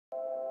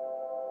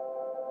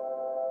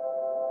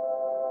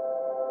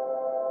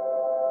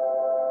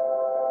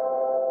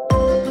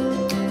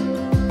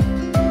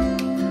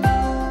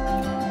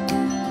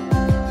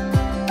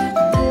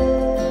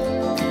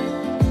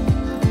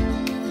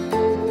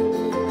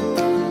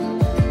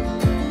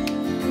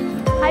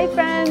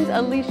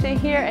Alicia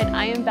here, and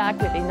I am back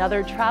with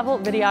another travel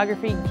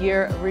videography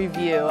gear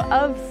review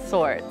of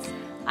sorts.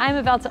 I'm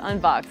about to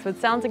unbox what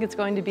sounds like it's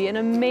going to be an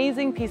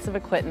amazing piece of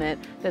equipment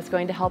that's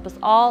going to help us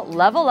all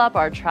level up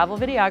our travel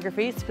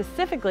videography,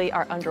 specifically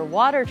our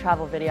underwater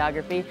travel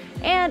videography,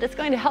 and it's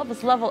going to help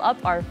us level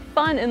up our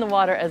fun in the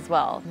water as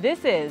well.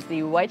 This is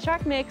the White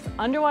Shark Mix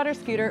Underwater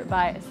Scooter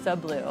by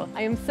Sublue.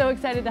 I am so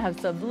excited to have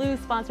Sublue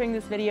sponsoring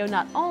this video,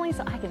 not only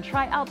so I can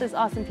try out this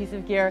awesome piece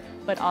of gear,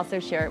 but also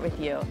share it with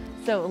you.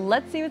 So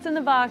let's see what's in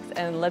the box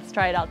and let's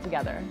try it out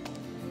together.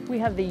 We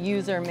have the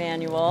user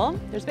manual.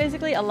 There's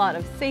basically a lot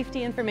of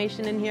safety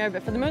information in here,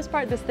 but for the most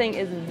part, this thing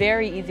is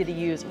very easy to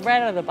use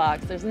right out of the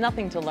box. There's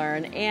nothing to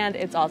learn, and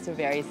it's also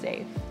very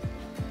safe.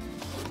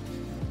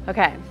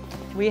 Okay,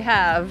 we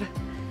have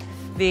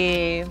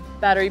the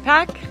battery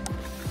pack,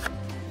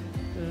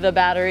 the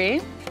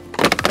battery.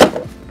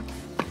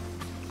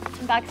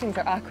 Unboxings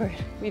are awkward.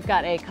 We've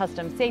got a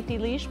custom safety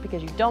leash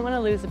because you don't want to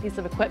lose a piece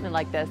of equipment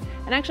like this.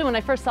 And actually, when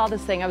I first saw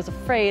this thing, I was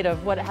afraid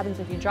of what happens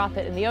if you drop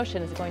it in the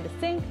ocean. Is it going to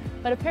sink?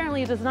 But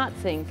apparently it does not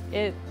sink.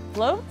 It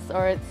floats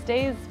or it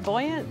stays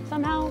buoyant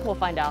somehow. We'll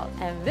find out.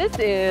 And this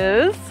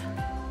is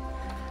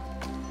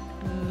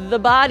the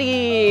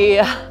body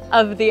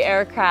of the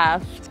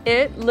aircraft.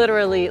 It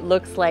literally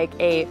looks like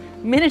a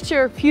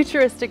miniature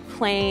futuristic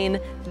plane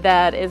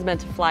that is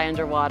meant to fly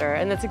underwater,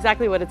 and that's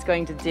exactly what it's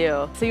going to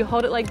do. So you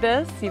hold it like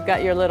this, you've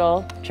got your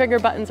little trigger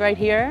buttons right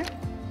here.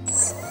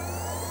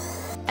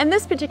 And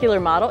this particular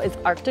model is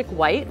Arctic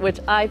White, which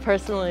I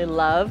personally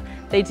love.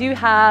 They do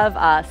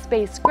have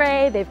space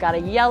gray, they've got a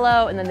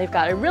yellow, and then they've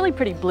got a really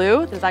pretty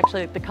blue. This is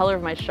actually the color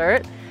of my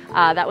shirt.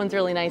 That one's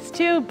really nice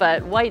too,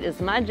 but white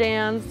is my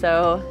jam,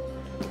 so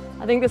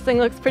I think this thing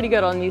looks pretty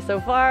good on me so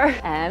far.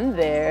 And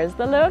there's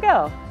the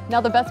logo. Now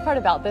the best part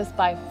about this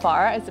by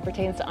far as it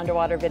pertains to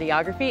underwater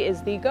videography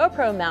is the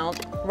GoPro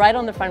mount right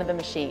on the front of the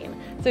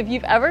machine. So if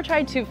you've ever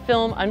tried to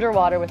film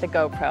underwater with a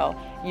GoPro,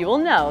 you will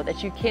know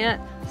that you can't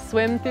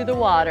swim through the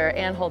water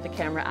and hold the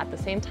camera at the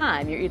same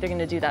time. You're either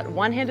gonna do that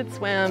one-handed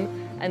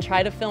swim and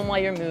try to film while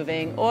you're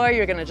moving, or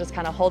you're gonna just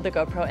kind of hold the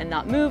GoPro and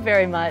not move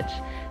very much.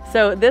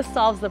 So this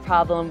solves the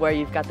problem where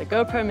you've got the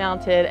GoPro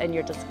mounted and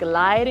you're just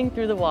gliding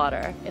through the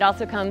water. It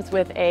also comes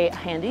with a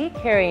handy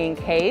carrying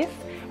case.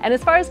 And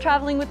as far as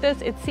traveling with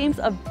this, it seems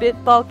a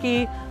bit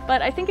bulky,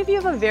 but I think if you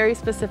have a very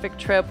specific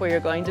trip where you're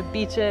going to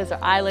beaches or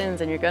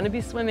islands and you're going to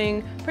be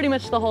swimming pretty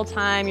much the whole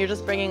time, you're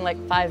just bringing like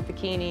 5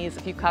 bikinis,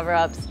 a few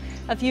cover-ups,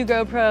 a few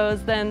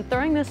GoPros, then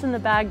throwing this in the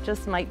bag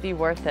just might be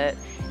worth it.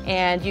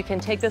 And you can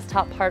take this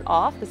top part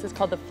off. This is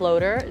called the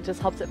floater. It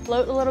just helps it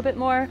float a little bit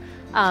more.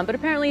 But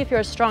apparently if you're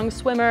a strong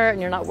swimmer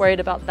and you're not worried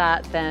about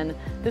that, then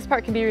this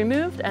part can be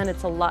removed and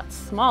it's a lot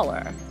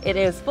smaller. It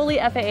is fully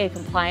FAA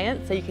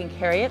compliant, so you can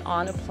carry it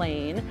on a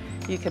plane.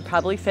 You could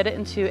probably fit it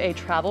into a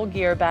travel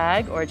gear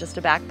bag or just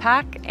a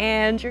backpack,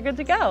 and you're good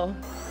to go.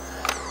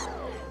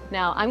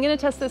 Now, I'm gonna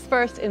test this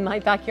first in my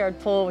backyard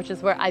pool, which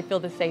is where I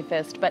feel the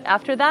safest. But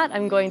after that,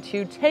 I'm going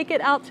to take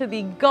it out to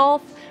the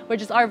Gulf,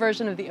 which is our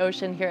version of the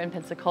ocean here in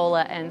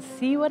Pensacola, and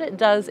see what it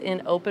does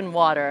in open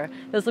water.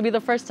 This will be the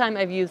first time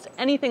I've used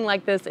anything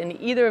like this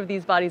in either of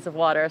these bodies of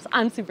water, so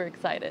I'm super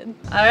excited.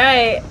 All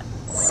right,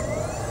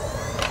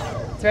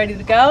 it's ready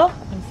to go.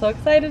 I'm so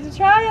excited to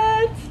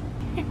try it.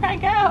 Here I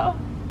go.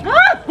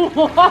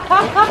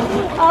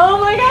 Oh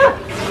my God.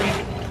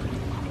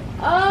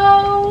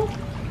 Oh.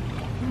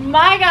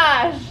 My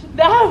gosh,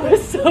 that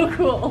was so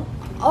cool.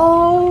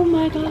 Oh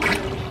my God.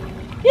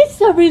 It's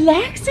so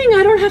relaxing.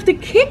 I don't have to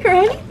kick or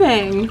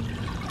anything.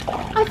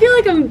 I feel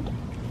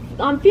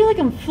like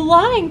I'm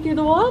flying through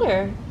the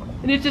water.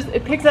 And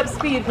it picks up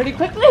speed pretty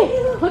quickly.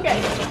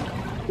 Okay.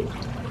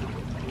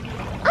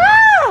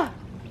 Ah!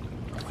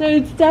 So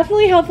it's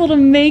definitely helpful to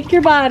make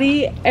your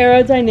body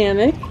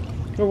aerodynamic,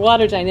 or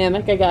water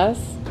dynamic, I guess,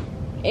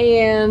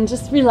 and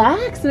just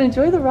relax and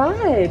enjoy the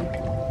ride.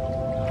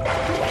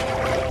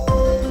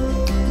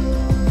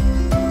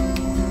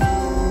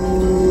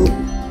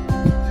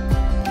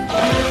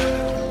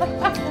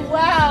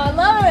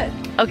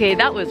 Okay,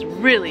 that was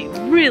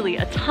really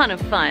a ton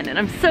of fun, and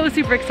I'm so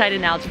super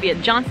excited now to be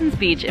at Johnson's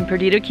Beach in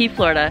Perdido Key,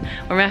 Florida,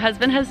 where my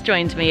husband has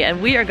joined me,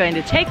 and we are going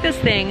to take this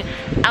thing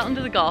out into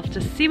the Gulf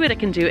to see what it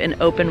can do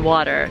in open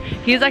water.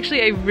 He's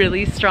actually a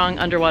really strong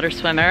underwater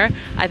swimmer.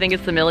 I think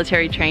it's the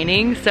military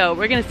training, so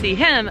we're gonna see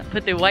him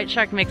put the White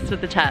Shark Mix to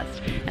the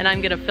test, and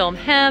I'm gonna film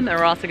him, and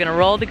we're also gonna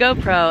roll the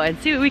GoPro and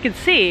see what we can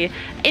see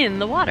in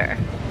the water.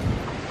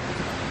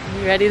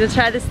 You ready to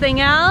try this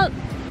thing out?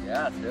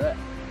 Yeah, let's do it.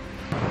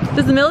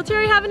 Does the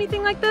military have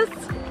anything like this?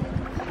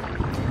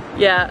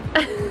 Yeah.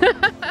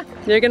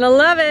 You're gonna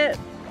love it.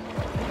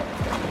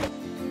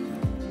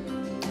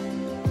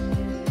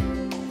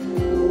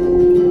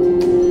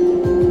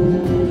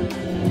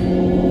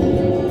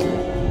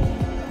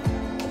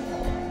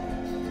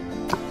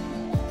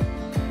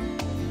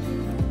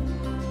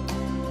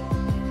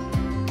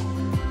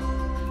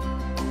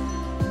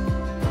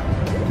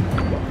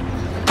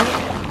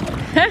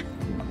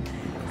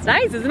 It's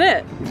nice, isn't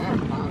it?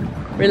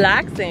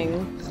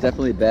 Relaxing. It's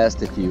definitely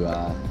best if you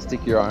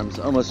stick your arms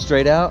almost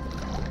straight out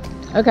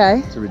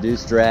Okay. to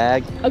reduce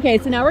drag. Okay,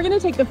 so now we're gonna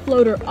take the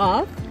floater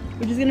off,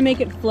 which is gonna make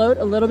it float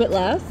a little bit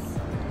less,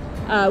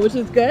 which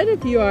is good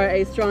if you are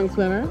a strong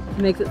swimmer.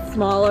 It makes it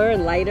smaller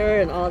and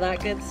lighter and all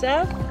that good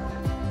stuff.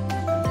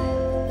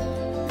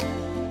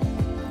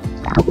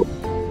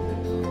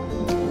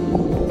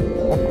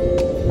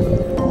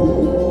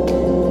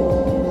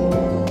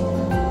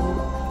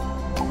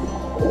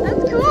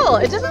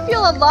 It doesn't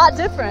feel a lot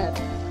different.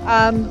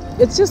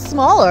 It's just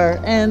smaller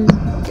and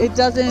it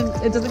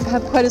doesn't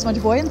have quite as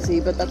much buoyancy,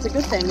 but that's a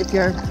good thing if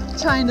you're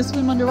trying to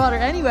swim underwater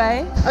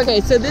anyway.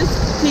 Okay, so this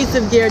piece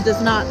of gear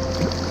does not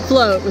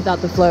float without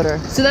the floater.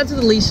 So that's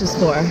what the leash is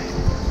for.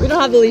 We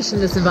don't have the leash in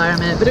this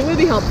environment, but it would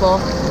be helpful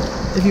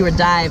if you were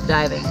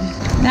diving.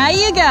 Now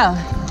you go.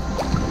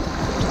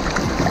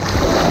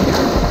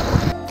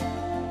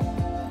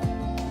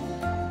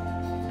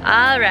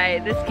 All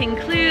right, this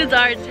concludes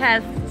our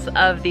tests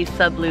of the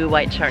Sublue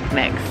White Shark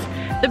mix.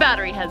 The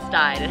battery has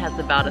died. It has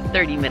about a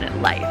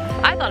 30-minute life.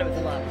 I thought it was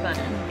a lot of fun.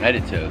 I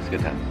did too. It was a good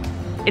time.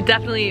 It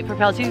definitely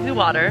propels you through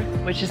water,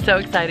 which is so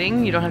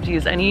exciting. You don't have to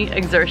use any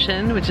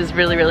exertion, which is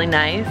really, really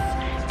nice.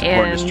 It's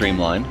important to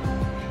streamline.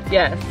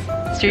 Yes,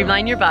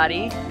 streamline your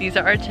body. These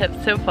are our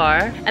tips so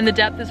far. And the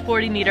depth is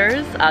 40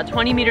 meters,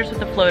 20 meters with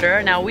the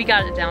floater. Now we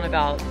got it down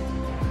about...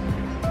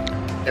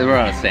 We're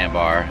on a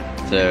sandbar,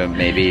 so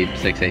maybe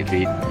 6-8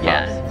 feet.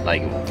 Yeah.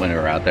 Like when we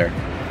were out there.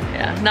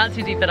 Yeah, not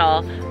too deep at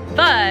all.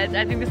 But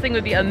I think this thing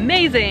would be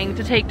amazing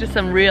to take to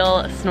some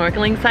real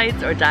snorkeling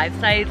sites or dive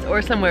sites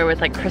or somewhere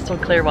with like crystal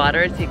clear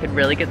water so you could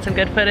really get some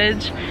good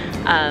footage.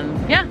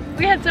 Yeah,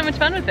 we had so much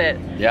fun with it.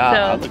 Yeah,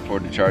 so, I look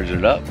forward to charging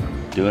it up,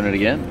 doing it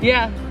again.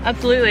 Yeah,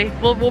 absolutely.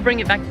 We'll bring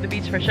it back to the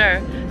beach for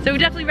sure. So we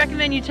definitely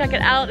recommend you check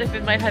it out if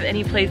it might have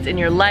any place in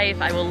your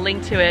life. I will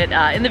link to it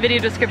in the video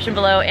description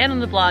below and on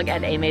the blog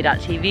at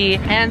amay.tv.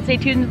 And stay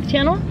tuned to the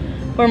channel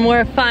for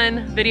more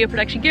fun video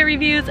production gear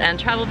reviews and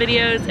travel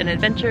videos and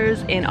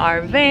adventures in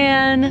our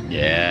van.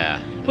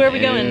 Yeah. Where are we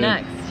going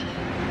next?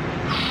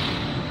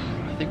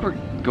 I think we're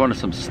going to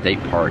some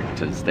state park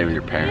to stay with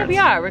your parents. Yeah, we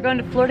are. We're going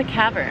to Florida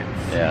Caverns.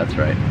 Yeah, that's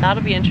right.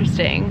 That'll be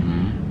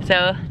interesting.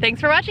 So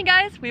thanks for watching,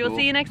 guys. We will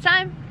see you next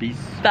time.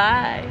 Peace.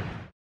 Bye.